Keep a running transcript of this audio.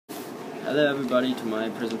Hello everybody to my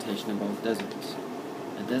presentation about deserts.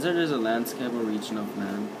 A desert is a landscape or region of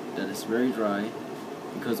land that is very dry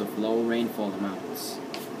because of low rainfall amounts.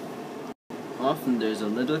 Often there is a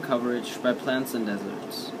little coverage by plants in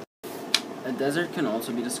deserts. A desert can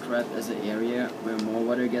also be described as an area where more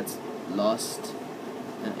water gets lost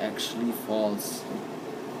and actually falls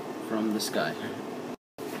from the sky.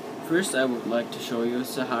 First I would like to show you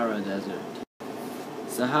Sahara Desert.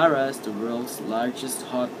 Sahara is the world's largest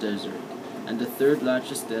hot desert and the third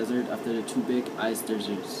largest desert after the two big ice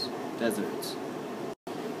deserts.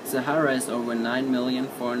 Sahara is over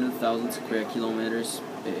 9,400,000 square kilometers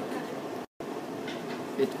big.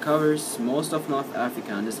 It covers most of North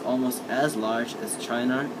Africa and is almost as large as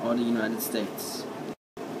China or the United States.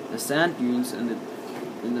 The sand dunes in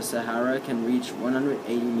the Sahara can reach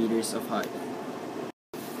 180 meters of height.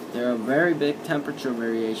 There are very big temperature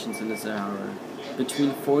variations in the Sahara,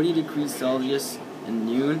 between 40 degrees Celsius in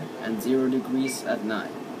noon and 0 degrees at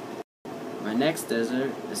night. My next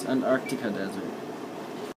desert is Antarctica Desert.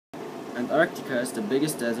 Antarctica is the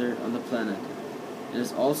biggest desert on the planet. It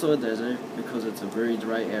is also a desert because it's a very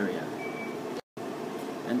dry area.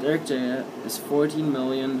 Antarctica is 14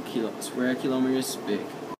 million square kilometers big.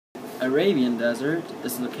 Arabian Desert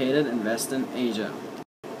is located in Western Asia.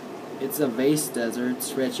 It's a vast desert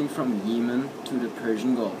stretching from Yemen to the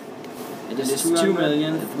Persian Gulf. It is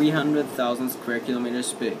 2,300,000 square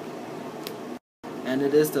kilometers big, and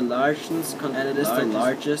it is the largest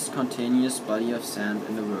continuous body of sand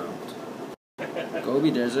in the world.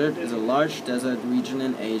 Gobi Desert is a large desert region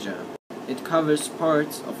in Asia. It covers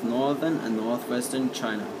parts of northern and northwestern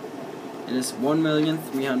China. It is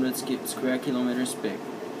 1,300,000 square kilometers big.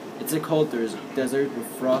 It's a cold desert with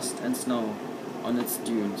frost and snow on its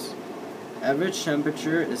dunes. Average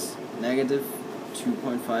temperature is negative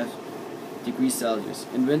 2.5 degrees Celsius.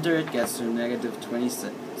 In winter it gets to negative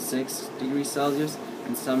 26 degrees Celsius.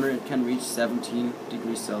 In summer it can reach 17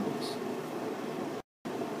 degrees Celsius.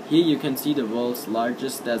 Here you can see the world's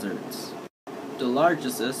largest deserts. The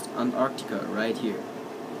largest is Antarctica, right here.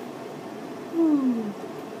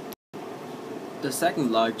 The second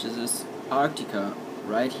largest is Arctica,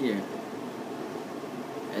 right here.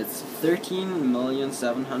 It's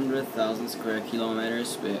 13,700,000 square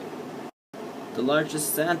kilometers big. The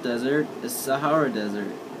largest sand desert is Sahara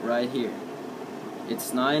Desert, right here.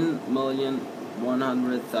 It's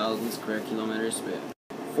 9,100,000 square kilometers big.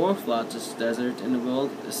 Fourth largest desert in the world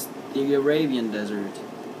is the Arabian Desert,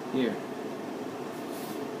 here.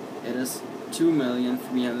 It is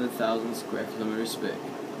 2,300,000 square kilometers big.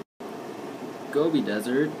 Gobi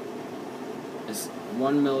Desert is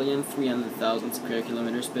 1,300,000 square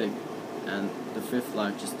kilometers big and the fifth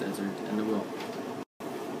largest desert in the world.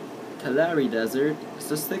 Kalahari Desert is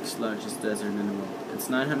the sixth largest desert in the world. It's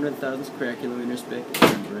 900,000 square kilometers big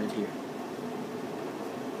and right here.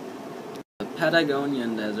 The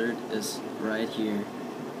Patagonian Desert is right here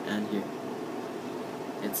and here.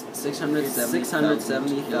 It's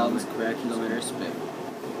 670,000 square kilometers big.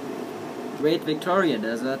 Great Victoria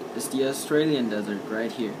Desert is the Australian desert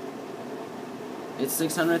right here. It's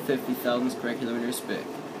 650,000 square kilometers big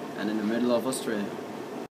and in the middle of Australia.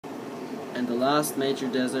 And the last major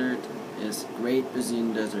desert is Great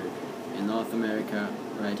Basin Desert in North America,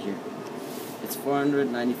 right here. It's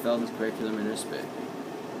 490,000 square kilometers big.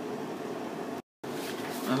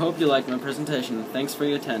 I hope you liked my presentation. Thanks for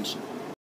your attention.